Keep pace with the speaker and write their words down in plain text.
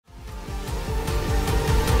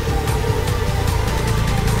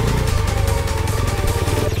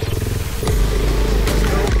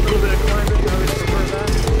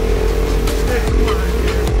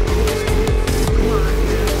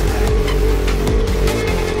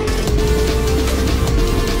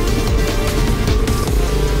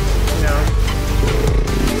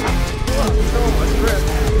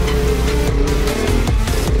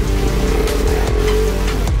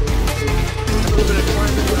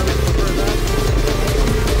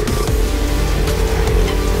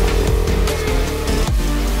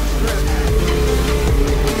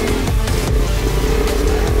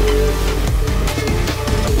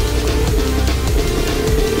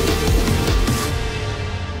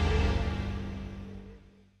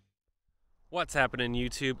What's happening,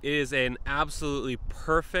 YouTube? It is an absolutely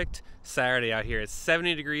perfect Saturday out here. It's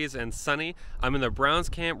 70 degrees and sunny. I'm in the Browns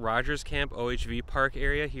Camp, Rogers Camp, OHV Park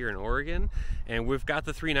area here in Oregon, and we've got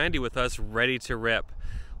the 390 with us ready to rip.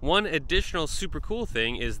 One additional super cool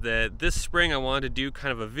thing is that this spring I wanted to do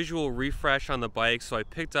kind of a visual refresh on the bike, so I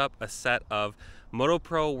picked up a set of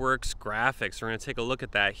MotoPro Works graphics. We're going to take a look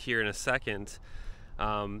at that here in a second.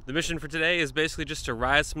 The mission for today is basically just to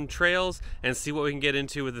ride some trails and see what we can get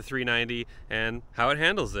into with the 390 and how it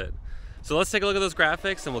handles it. So let's take a look at those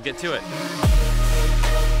graphics and we'll get to it.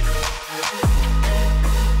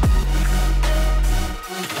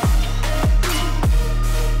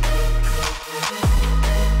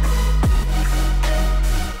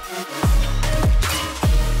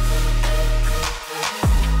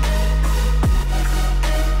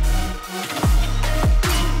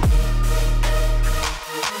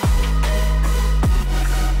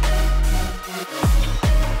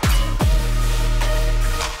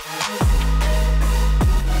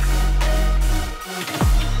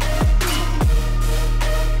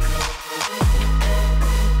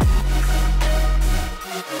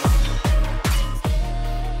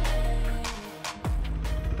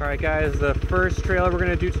 Alright guys, the first trail we're going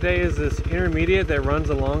to do today is this intermediate that runs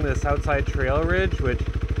along this outside trail ridge, which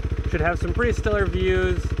should have some pretty stellar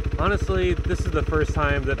views. Honestly, this is the first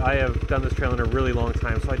time that I have done this trail in a really long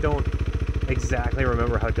time, so I don't exactly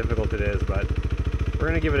remember how difficult it is, but we're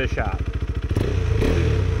going to give it a shot.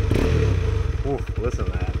 Oof, listen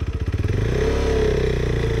to that.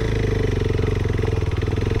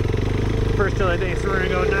 First trail of the day, so we're going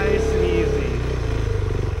to go nice and easy.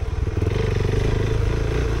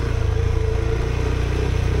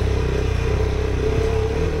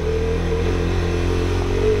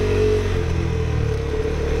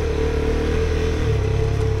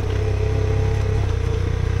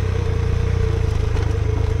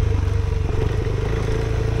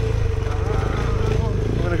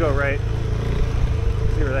 Go right,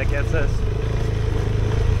 see where that gets us.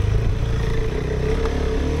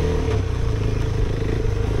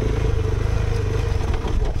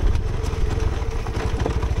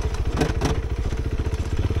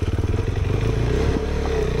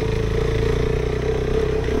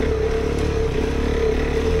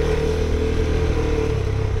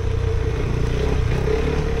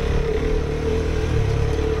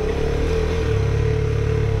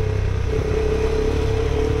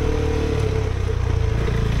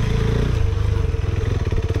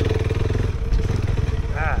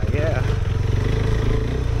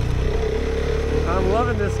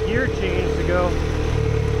 Loving this gear change to go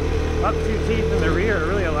up 2 teeth in the rear. It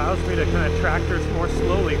really allows me to kind of tractor more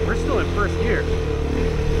slowly. We're still in first gear.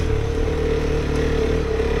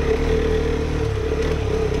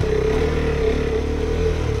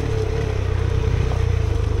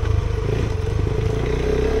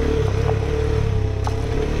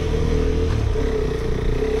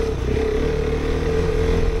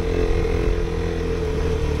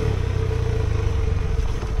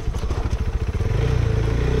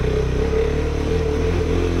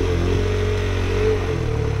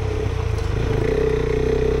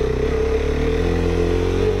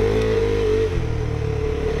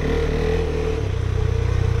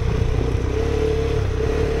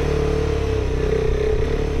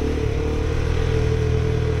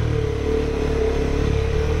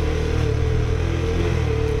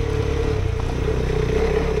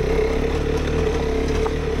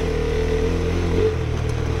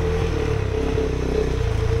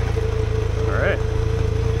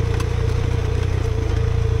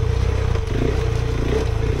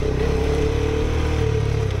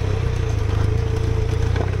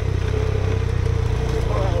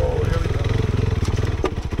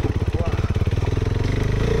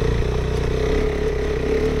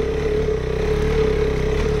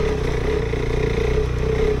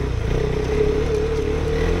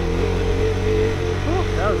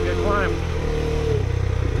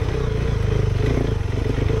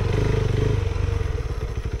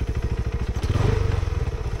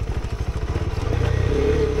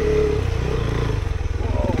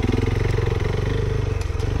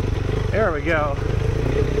 There we go.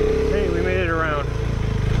 Hey, we made it around.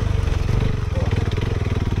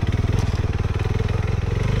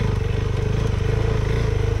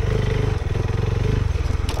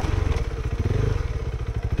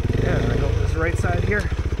 Yeah, I go this right side here.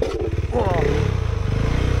 Whoa.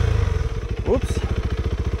 Whoops.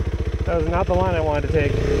 That was not the line I wanted to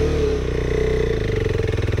take.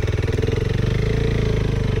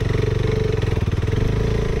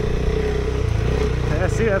 Yeah,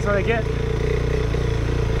 see, that's what I get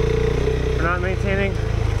for not maintaining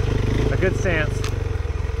a good stance.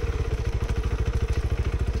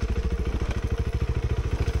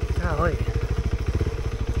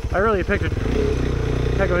 I really picked a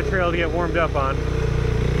heck of a trail to get warmed up on.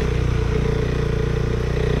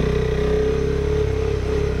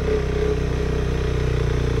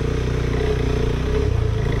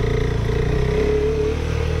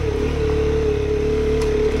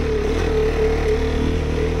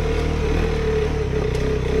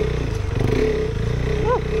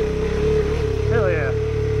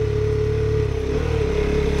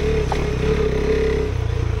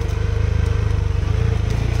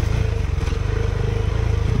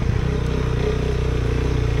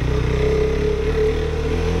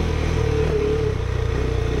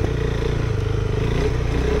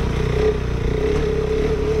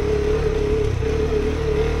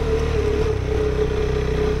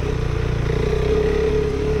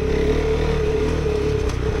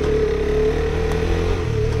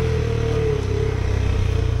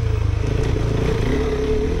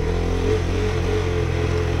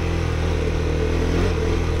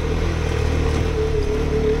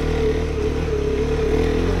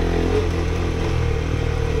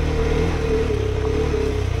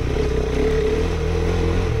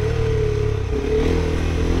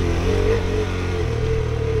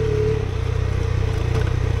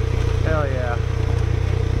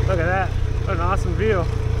 Awesome view.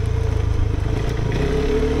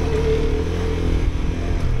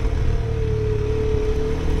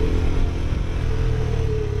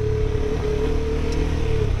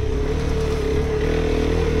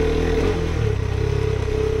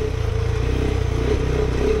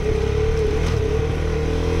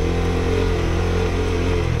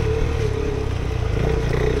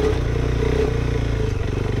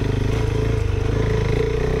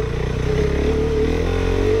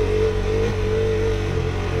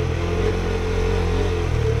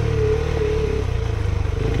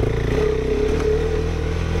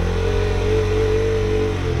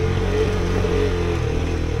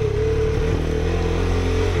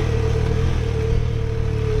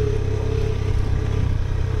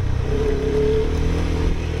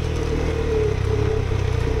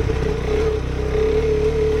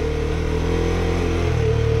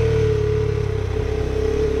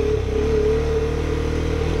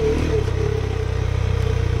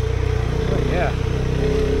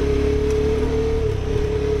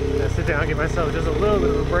 I'll give myself just a little bit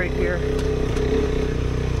of a break here.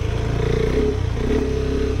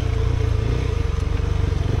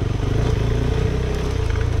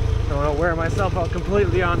 Don't want to wear myself out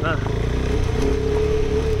completely on the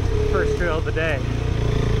first trail of the day.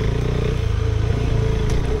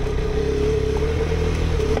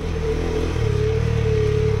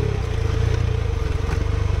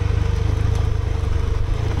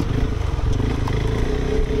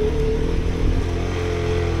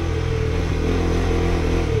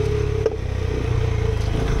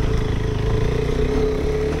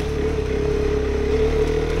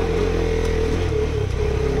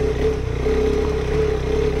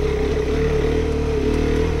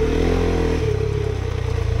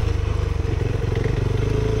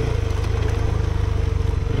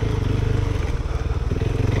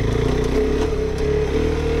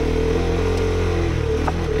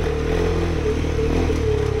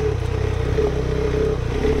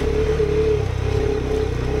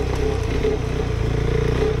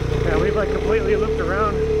 Completely looped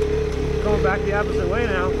around, going back the opposite way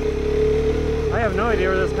now. I have no idea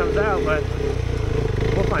where this comes out, but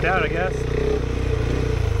we'll find out, I guess.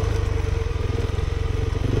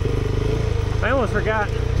 I almost forgot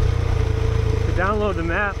to download the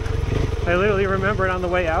map. I literally remembered on the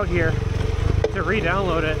way out here to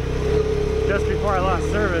re-download it just before I lost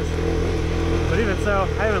service. But even so,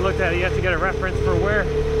 I haven't looked at it yet to get a reference for where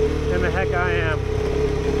in the heck I am.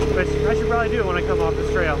 Which I should probably do when I come off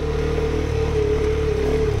this trail.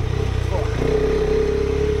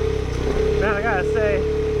 Man, I gotta say,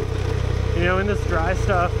 you know, in this dry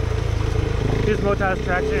stuff, these Motoz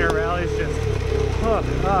traction air rallies just hook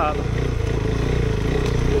up.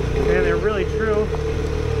 Man, they're really true.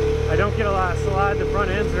 I don't get a lot of slide. The front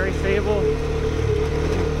end's very stable.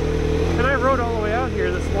 And I rode all the way out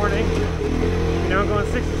here this morning. You know,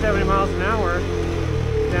 going 60, 70 miles an hour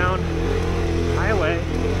down highway.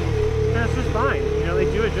 And it's just fine. You know, they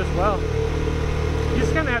do it just well. You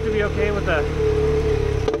just kind of have to be okay with the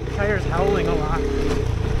tires howling a lot,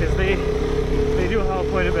 because they do howl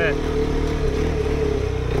quite a bit.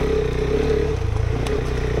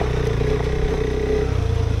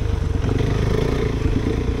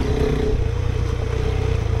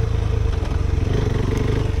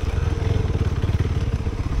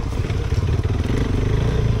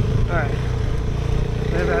 All right,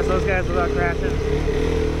 maybe pass those guys without crashing.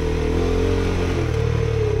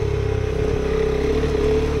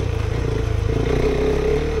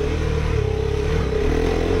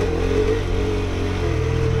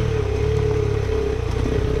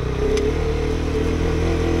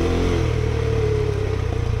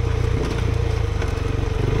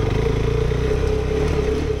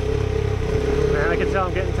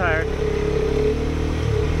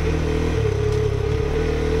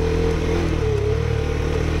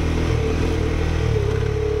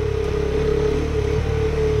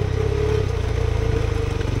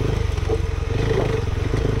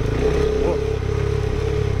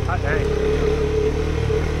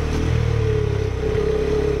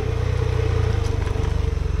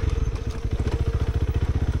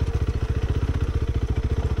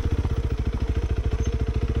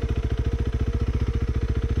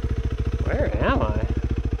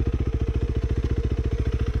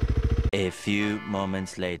 A few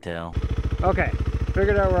moments later. Okay,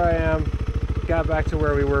 figured out where I am, got back to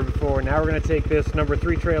where we were before. Now we're going to take this number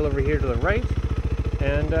 3 trail over here to the right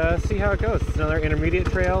and see how it goes. It's another intermediate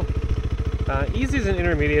trail. Easies and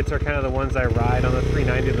intermediates are kind of the ones I ride on the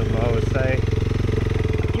 390 the most.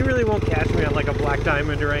 You really won't catch me on like a Black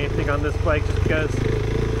Diamond or anything on this bike, just because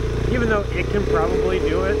even though it can probably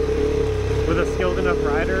do it with a skilled enough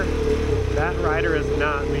rider, that rider is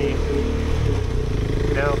not me.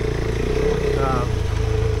 You know?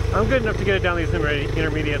 I'm good enough to get it down these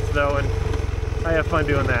intermediates though, and I have fun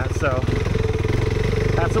doing that, so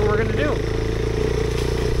that's what we're gonna do.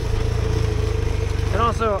 And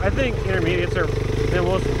also, I think intermediates are the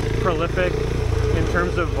most prolific in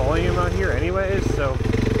terms of volume out here anyways, so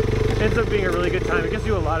it ends up being a really good time. It gives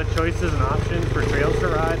you a lot of choices and options for trails to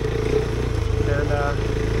ride. And the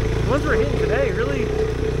ones we're hitting today really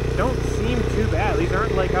don't seem too bad. These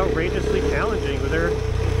aren't like outrageously challenging, but they're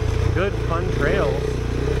good, fun trails.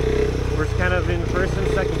 We're just kind of in first and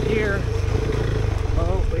second gear.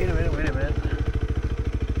 Oh, wait a minute.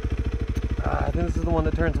 I think this is the one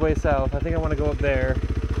that turns way south. I think I want to go up there.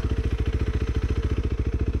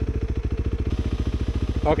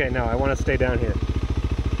 Okay, no, I want to stay down here.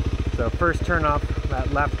 So first turn off,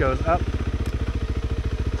 that left goes up.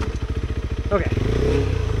 Okay,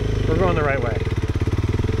 we're going the right way.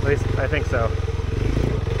 At least I think so.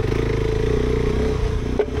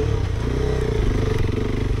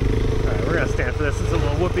 Alright, we're gonna stand for this. It's a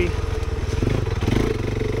little whoopy.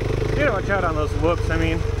 You gotta watch out on those whoops. I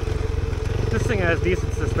mean, this thing has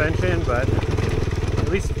decent suspension, but at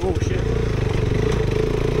least, oh shit.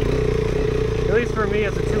 At least for me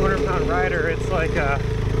as a 200-pound rider, it's like,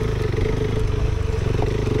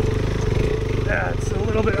 it's a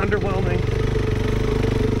little bit underwhelming.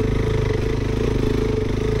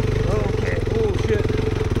 Okay, oh shit.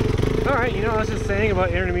 Alright, you know, I was just saying about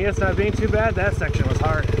intermediates not being too bad. That section was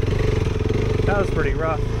hard. That was pretty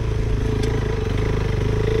rough.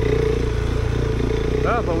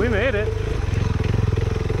 Oh, but we made it.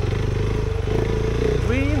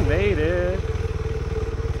 We made it.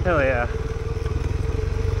 Hell yeah.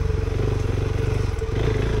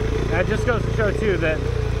 That just goes to show too that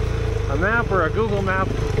a map or a Google map,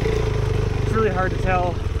 it's really hard to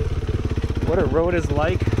tell what a road is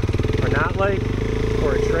like or not like,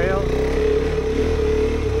 or a trail.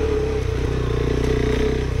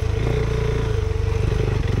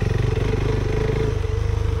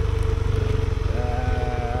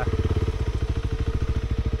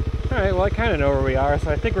 Alright, well I kind of know where we are, so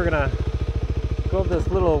I think we're gonna go up this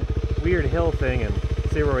little weird hill thing and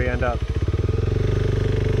see where we end up.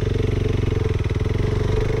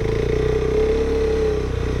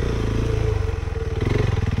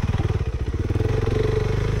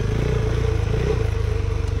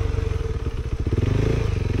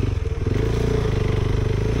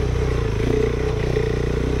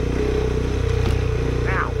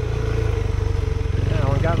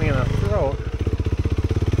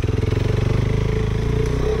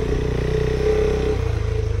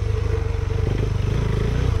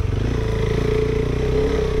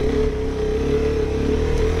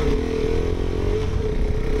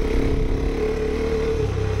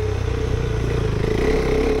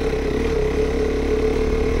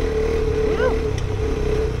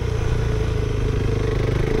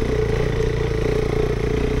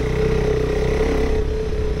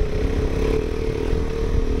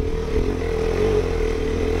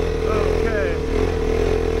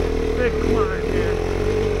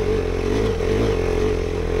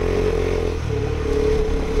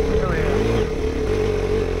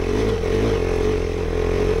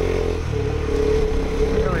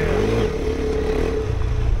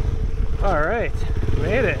 Alright,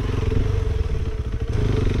 made it.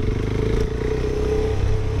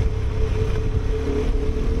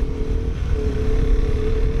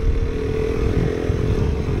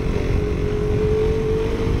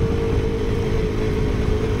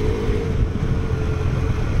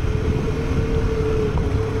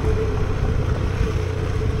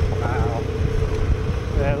 Wow.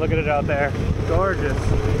 Yeah, look at it out there. Gorgeous.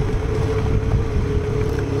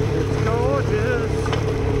 It's gorgeous.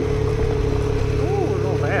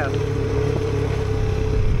 Man.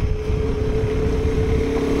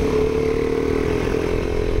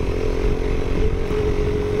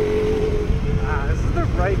 This is the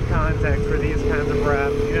right context for these kinds of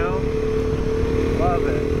wraps, you know? Love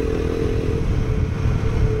it.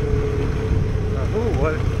 Ooh,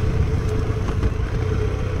 what?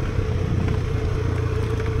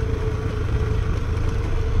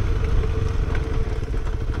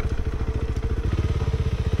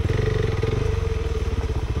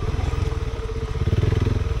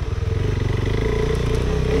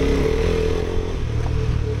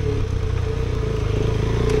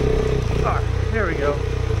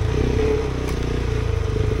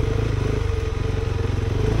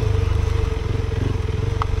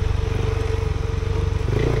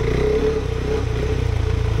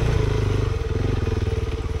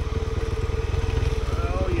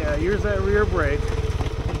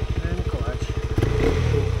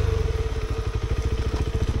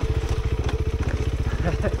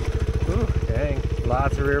 Ooh, dang.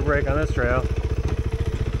 Lots of rear brake on this trail.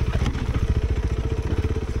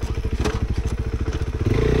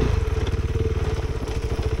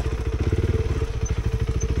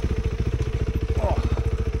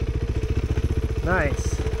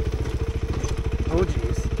 Nice. Oh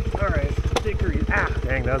geez. Alright, dickery. Ah,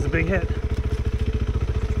 dang, that was a big hit.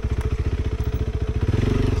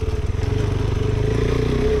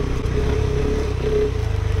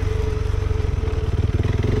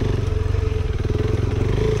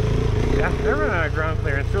 Yeah, I run out of ground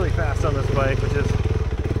clearance really fast on this bike, which is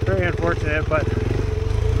very unfortunate, but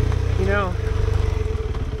you know,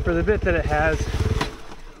 for the bit that it has.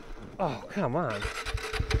 Oh, come on.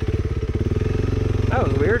 That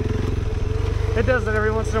was weird. It does that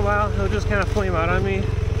every once in a while. It'll just kind of flame out on me.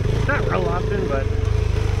 Not real often, but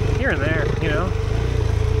here and there, you know.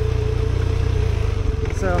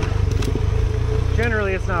 So,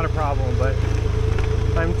 generally it's not a problem, but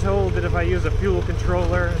I'm told that if I use a fuel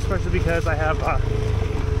controller, especially because I have a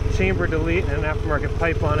chamber delete and an aftermarket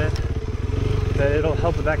pipe on it, that it'll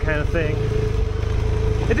help with that kind of thing.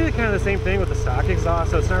 It did kind of the same thing with the stock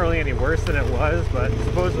exhaust, so it's not really any worse than it was, but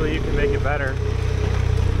supposedly you can make it better.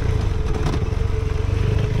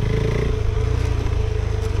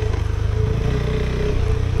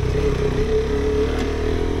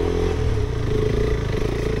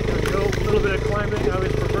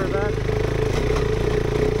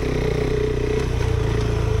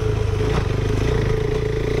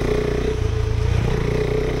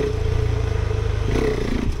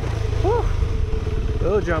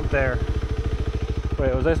 Jump there.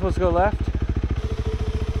 Wait, was I supposed to go left?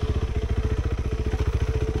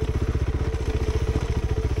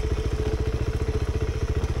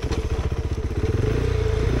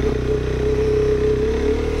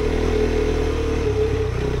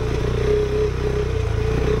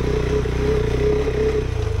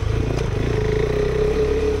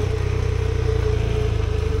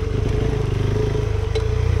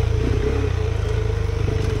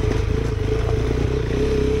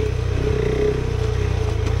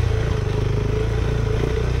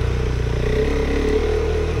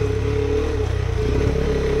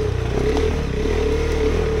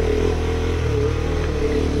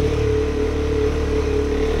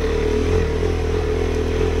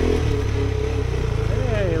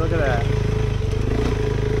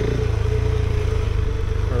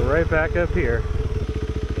 Back up here.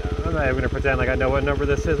 I'm not even going to pretend like I know what number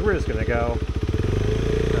this is. We're just going to go.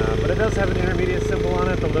 But it does have an intermediate symbol on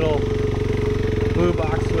it, the little blue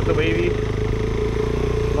box with the wavy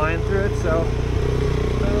line through it, so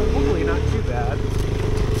hopefully not too bad.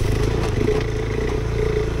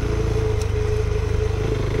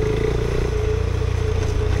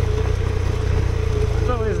 It's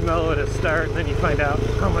always mellow to start, and then you find out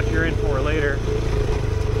how much you're in for later.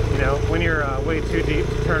 You know, when you're way too deep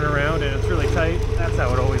to turn around and it's really tight, that's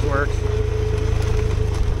how it always works.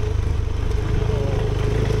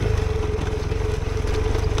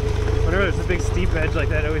 Whenever there's a big steep edge like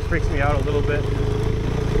that, it always freaks me out a little bit.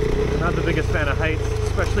 Not the biggest fan of heights,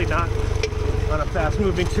 especially not on a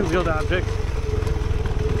fast-moving two-wheeled object.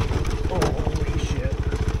 Oh, holy shit.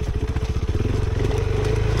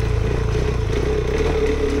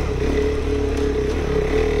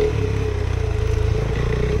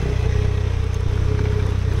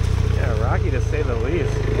 To say the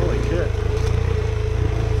least. Holy shit.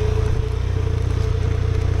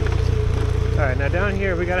 Alright, now down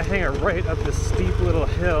here we gotta hang it right up this steep little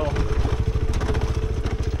hill.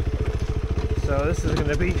 So this is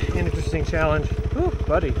gonna be an interesting challenge. Ooh,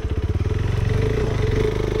 buddy.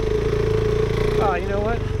 Oh, you know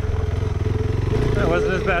what? That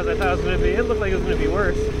wasn't as bad as I thought it was gonna be. It looked like it was gonna be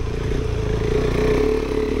worse.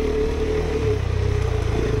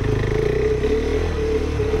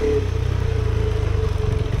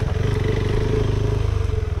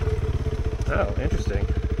 Oh, interesting.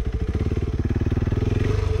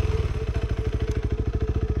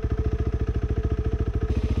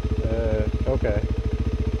 Okay.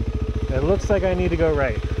 It looks like I need to go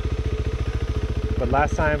right. But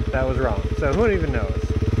last time, that was wrong. So who even knows?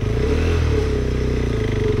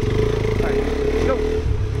 Alright, let's go.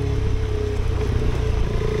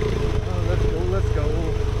 Oh, let's go, let's go.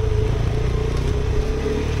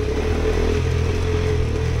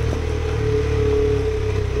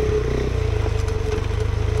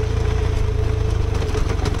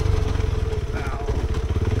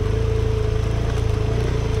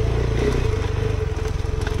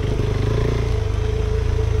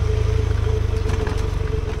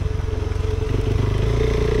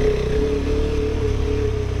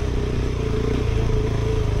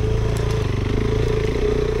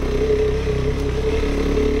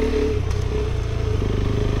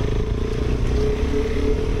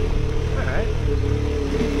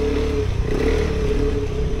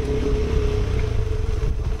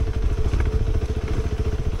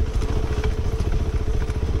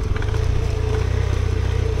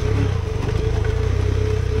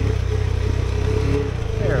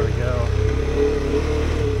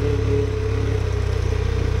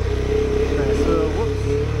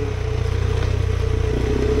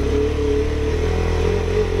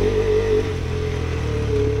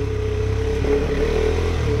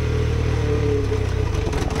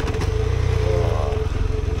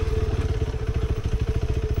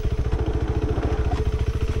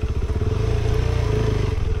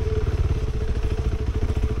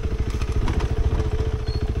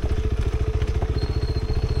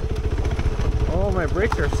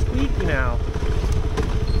 peaky now.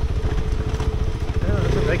 Oh,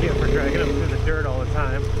 that's what they get for dragging them through the dirt all the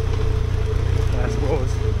time. I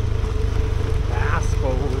suppose. I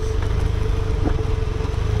suppose.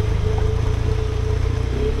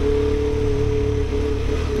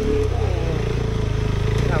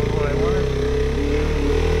 That was what I wanted.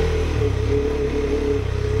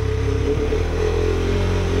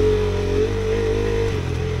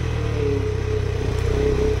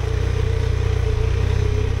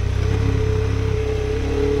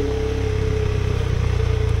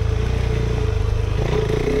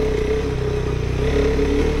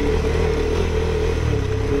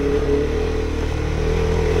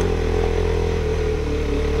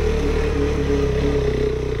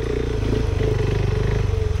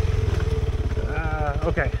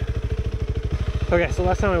 Okay, so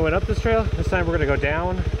last time we went up this trail, this time we're going to go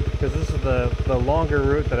down, because this is the longer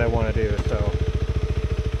route that I want to do, so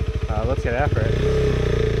let's get after it.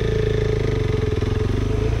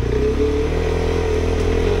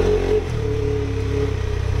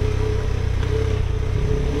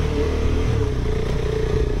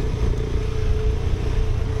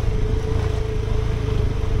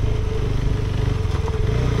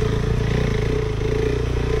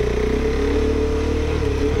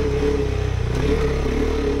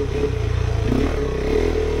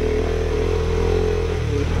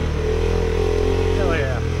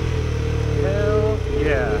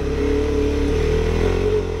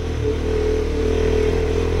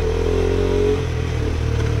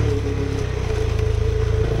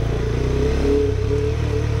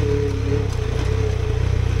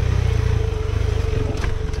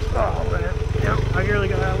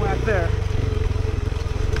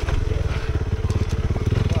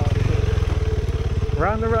 We're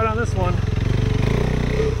on the road on this one.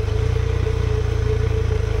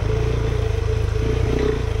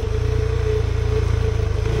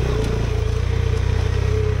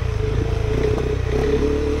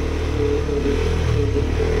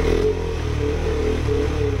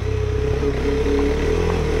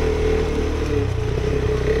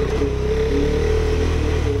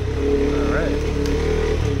 All right.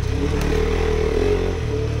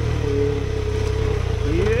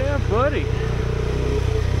 Yeah, buddy.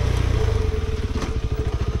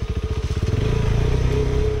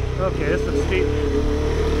 Okay, this is steep.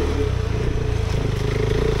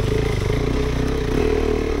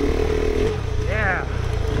 Yeah.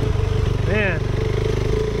 Man.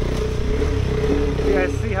 You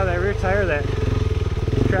guys see how that rear tire, that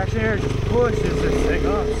traction air just pushes this thing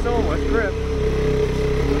off. So much grip.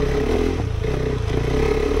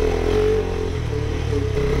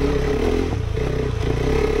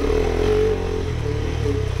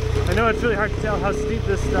 I know it's really hard to tell how steep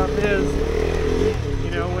this stuff is.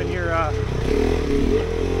 You know, when you're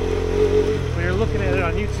looking at it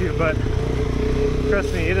on YouTube, but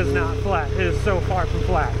trust me, it is not flat. It is so far from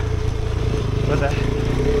flat. But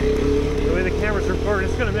the way the camera's recording,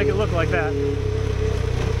 it's going to make it look like that.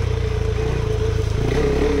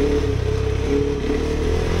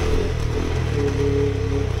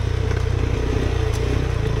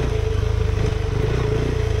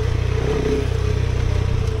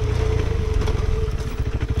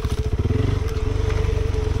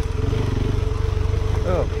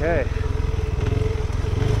 Okay.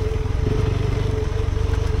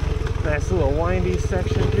 Nice little windy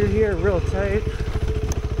section through here, real tight.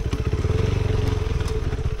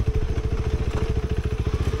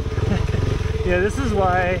 Yeah, this is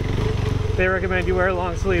why they recommend you wear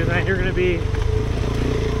long sleeves, man. You're gonna be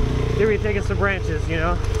taking some branches, you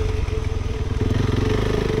know.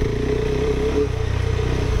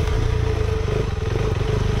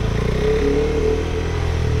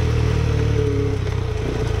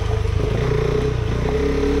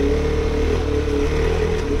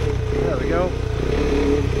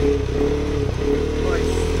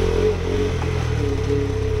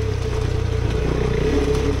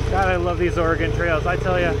 I love these Oregon trails. I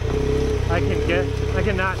tell you, I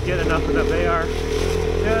cannot get enough of them. They are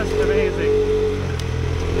just amazing.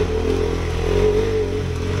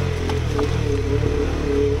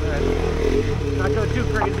 Right. Not go too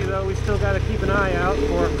crazy though. We still got to keep an eye out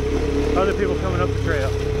for other people coming up the trail.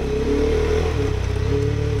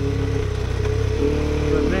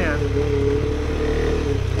 But man,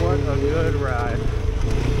 what a good ride.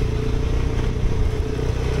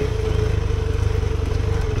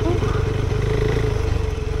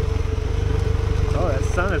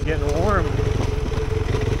 The sun is getting warm.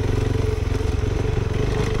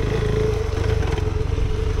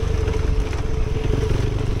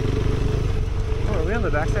 Oh, are we on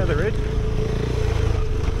the backside of the ridge?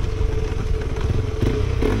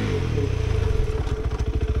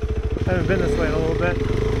 haven't been this way in a little bit.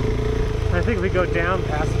 I think if we go down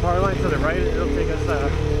past the power line to the right, it'll take us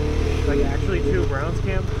like actually to Browns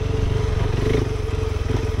Camp.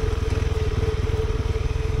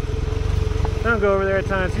 I don't go over there at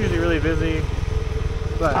times, it's usually really busy,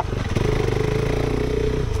 but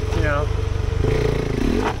you know.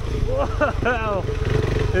 Whoa!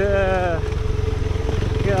 Yeah.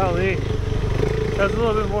 Golly. That was a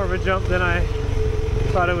little bit more of a jump than I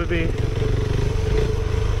thought it would be.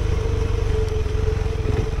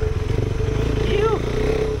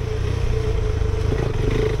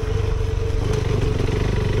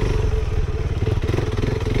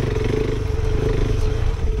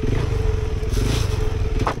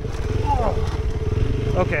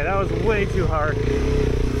 Okay, that was way too hard.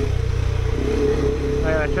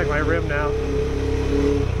 I gotta check my rim now.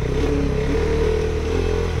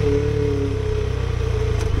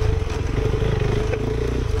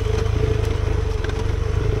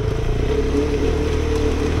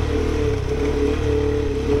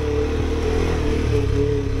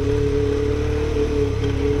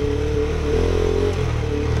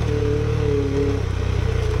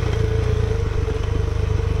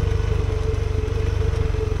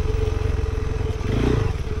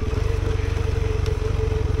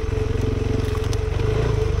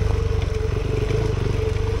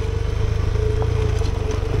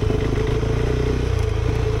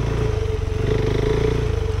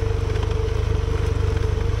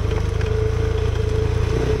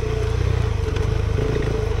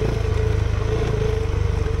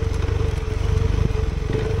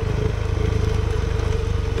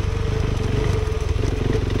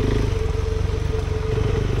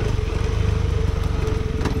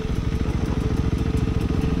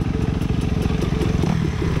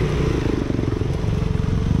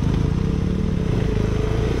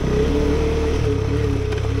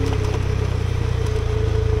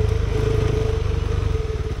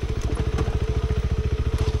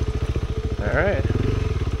 Alright.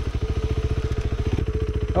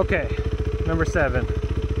 Okay, number 7.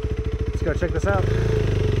 Let's go check this out.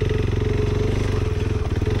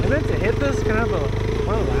 I meant to hit this kind of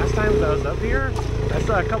one of the last times I was up here. I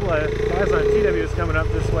saw a couple of guys on TWs coming up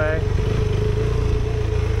this way.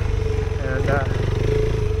 And I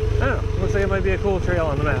don't know, looks like it might be a cool trail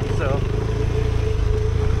on the map, so.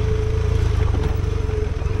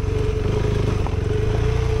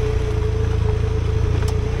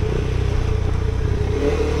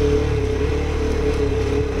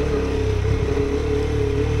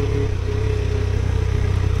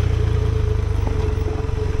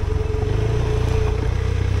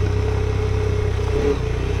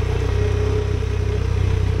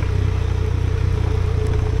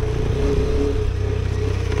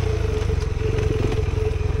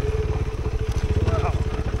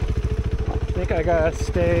 I gotta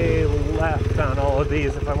stay left on all of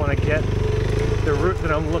these if I want to get the route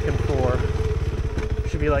that I'm looking for.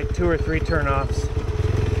 Should be like 2 or 3 turnoffs.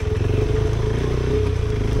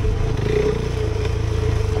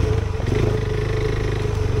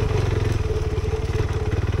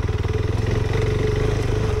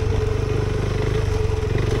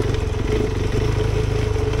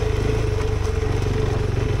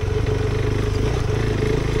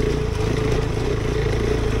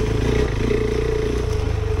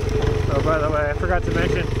 By the way, I forgot to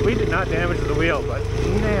mention, we did not damage the wheel, but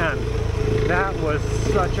man, that was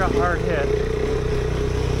such a hard hit.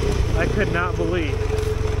 I could not believe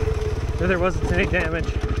that there wasn't any damage.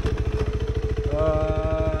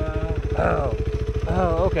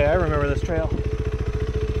 Oh, okay, I remember this trail.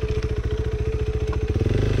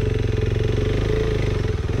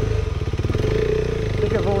 I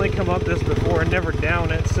think I've only come up this before and never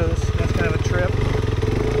down it, so that's kind of a trip.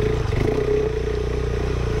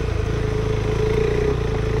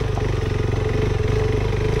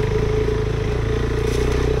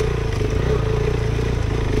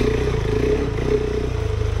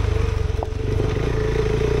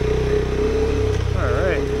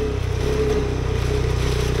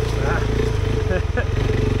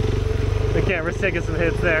 The camera's taking some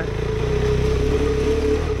hits there.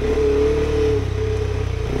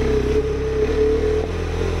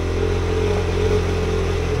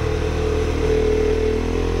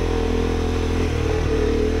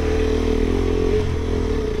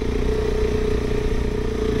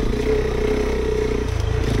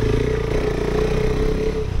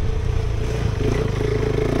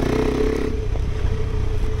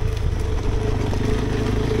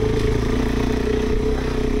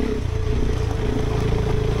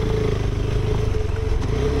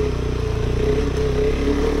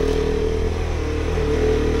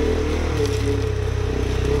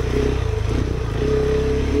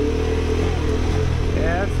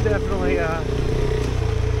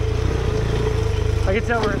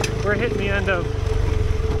 we're hitting the end of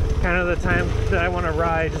kind of the time that I want to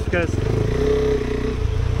ride, just because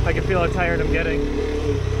I can feel how tired I'm getting.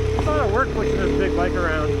 It's a lot of work pushing this big bike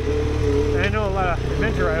around. And I know a lot of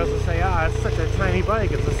adventure riders will say, ah, it's such a tiny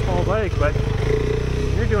bike, it's a small bike, but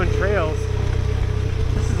when you're doing trails,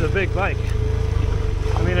 this is a big bike.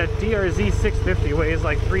 I mean, a DRZ 650 weighs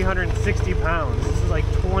like 360 pounds. This is like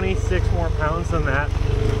 26 more pounds than that,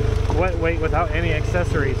 wet weight without any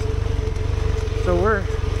accessories. So we're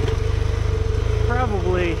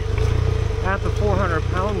probably at the 400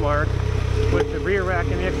 pound mark with the rear rack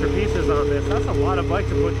and the extra pieces on this. That's a lot of bike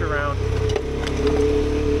to push around.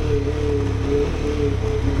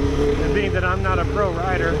 And being that I'm not a pro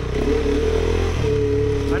rider,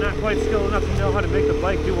 I'm not quite skilled enough to know how to make the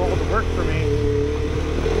bike do all the work for me.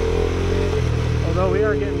 Although we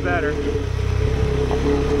are getting better.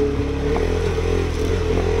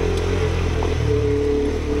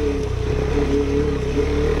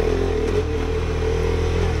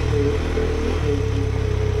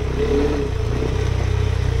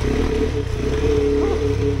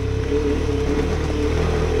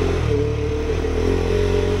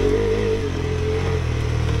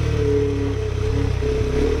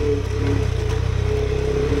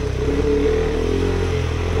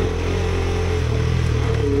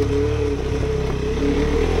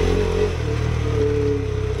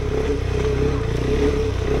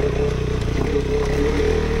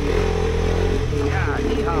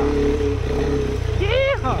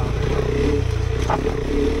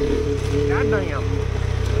 Goddamn.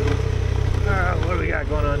 What do we got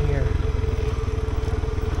going on here?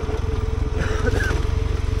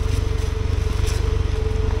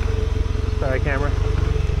 Sorry, camera.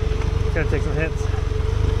 Gonna take some hits.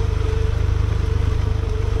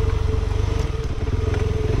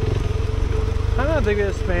 I'm not the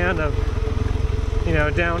biggest fan of, you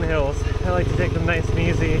know, downhills. I like to take them nice and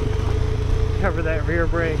easy, cover that rear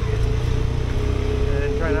brake,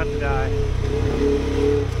 and try not to die.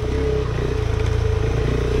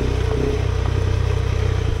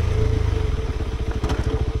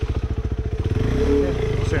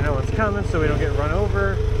 Make sure no one's coming so we don't get run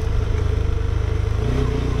over.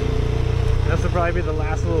 This will probably be the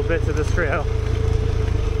last little bits of this trail.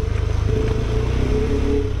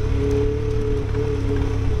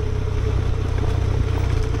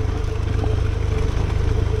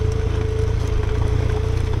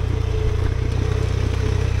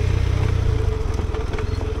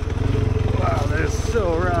 Wow, that is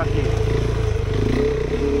so rocky.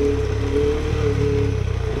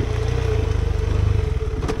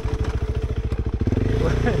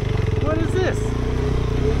 What is this?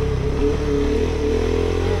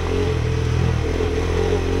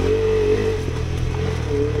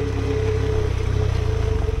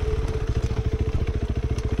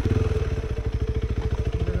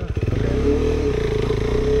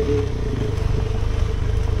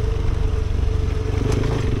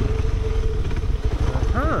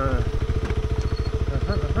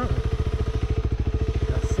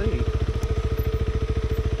 Let's see.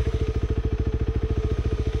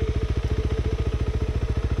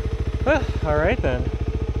 Well, all right then.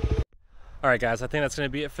 All right, guys, I think that's going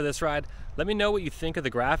to be it for this ride. Let me know what you think of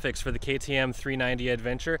the graphics for the KTM 390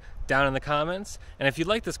 Adventure down in the comments. And if you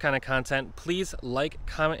like this kind of content, please like,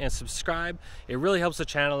 comment, and subscribe. It really helps the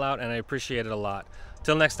channel out, and I appreciate it a lot.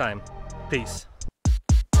 Till next time, peace.